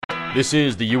This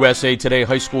is the USA Today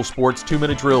High School Sports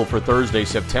 2-Minute Drill for Thursday,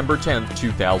 September 10th,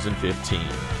 2015.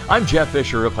 I'm Jeff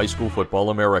Fisher of High School Football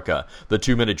America. The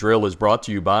 2-Minute Drill is brought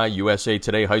to you by USA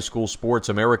Today High School Sports,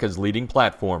 America's leading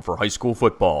platform for high school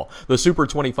football. The Super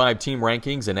 25 team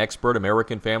rankings and expert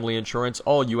American Family Insurance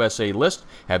All-USA list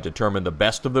have determined the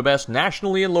best of the best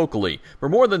nationally and locally for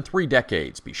more than 3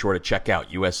 decades. Be sure to check out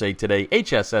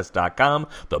usatodayhss.com,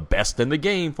 the best in the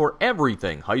game for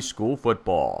everything high school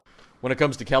football. When it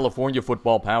comes to California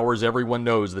football powers, everyone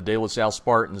knows the De La Salle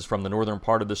Spartans from the northern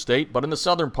part of the state, but in the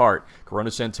southern part,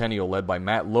 Corona Centennial, led by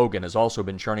Matt Logan, has also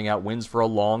been churning out wins for a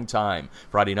long time.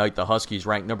 Friday night, the Huskies,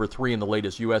 ranked number 3 in the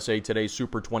latest USA Today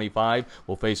Super 25,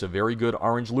 will face a very good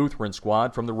Orange Lutheran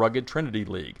squad from the rugged Trinity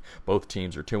League. Both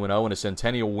teams are 2-0, and a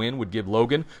Centennial win would give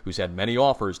Logan, who's had many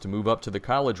offers to move up to the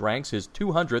college ranks, his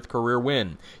 200th career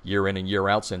win. Year in and year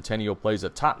out, Centennial plays a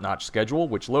top-notch schedule,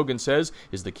 which Logan says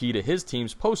is the key to his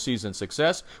team's postseason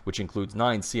success, which includes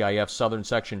 9 CIF Southern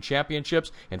Section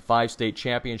championships and 5 state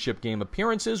championship game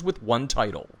appearances with 1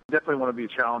 title. Definitely want to be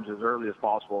challenged as early as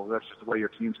possible. That's just the way your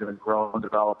team's going to grow and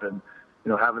develop, and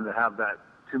having to have that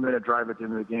 2-minute drive at the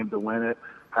end of the game to win it,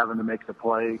 having to make the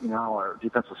play, or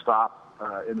defensive stop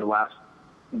in the last,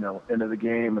 end of the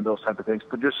game and those type of things.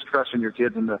 But just stressing your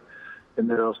kids into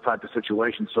those type of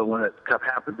situations, so when it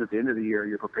happens at the end of the year,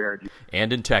 you're prepared.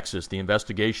 And in Texas, the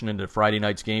investigation into Friday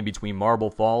night's game between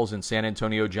Marble Falls and San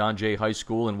Antonio John Jay High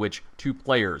School, in which 2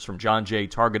 players from John Jay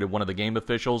targeted one of the game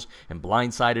officials and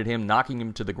blindsided him, knocking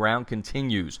him to the ground,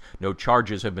 continues. No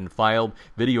charges have been filed.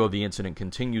 Video of the incident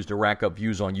continues to rack up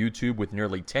views on YouTube with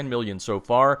nearly 10 million so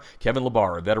far. Kevin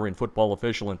Labar, a veteran football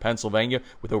official in Pennsylvania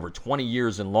with over 20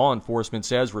 years in law enforcement,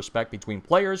 says respect between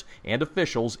players and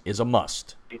officials is a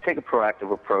must. If you take a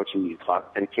proactive approach and you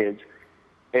talk to the kids,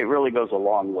 it really goes a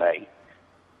long way.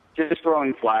 Just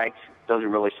throwing flags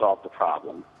doesn't really solve the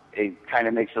problem. It kind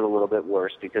of makes it a little bit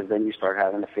worse, because then you start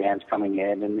having the fans coming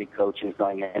in and the coaches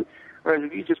going in. Whereas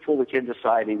if you just pull the kids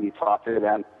aside and you talk to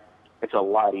them, it's a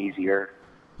lot easier.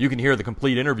 You can hear the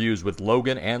complete interviews with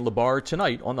Logan and Labar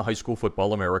tonight on the High School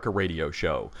Football America radio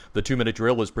show. The 2-Minute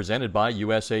Drill is presented by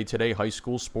USA Today High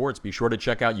School Sports. Be sure to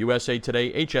check out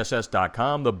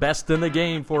usatodayhss.com, the best in the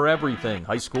game for everything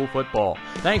high school football.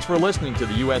 Thanks for listening to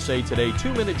the USA Today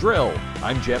 2-Minute Drill.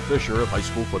 I'm Jeff Fisher of High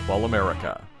School Football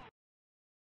America.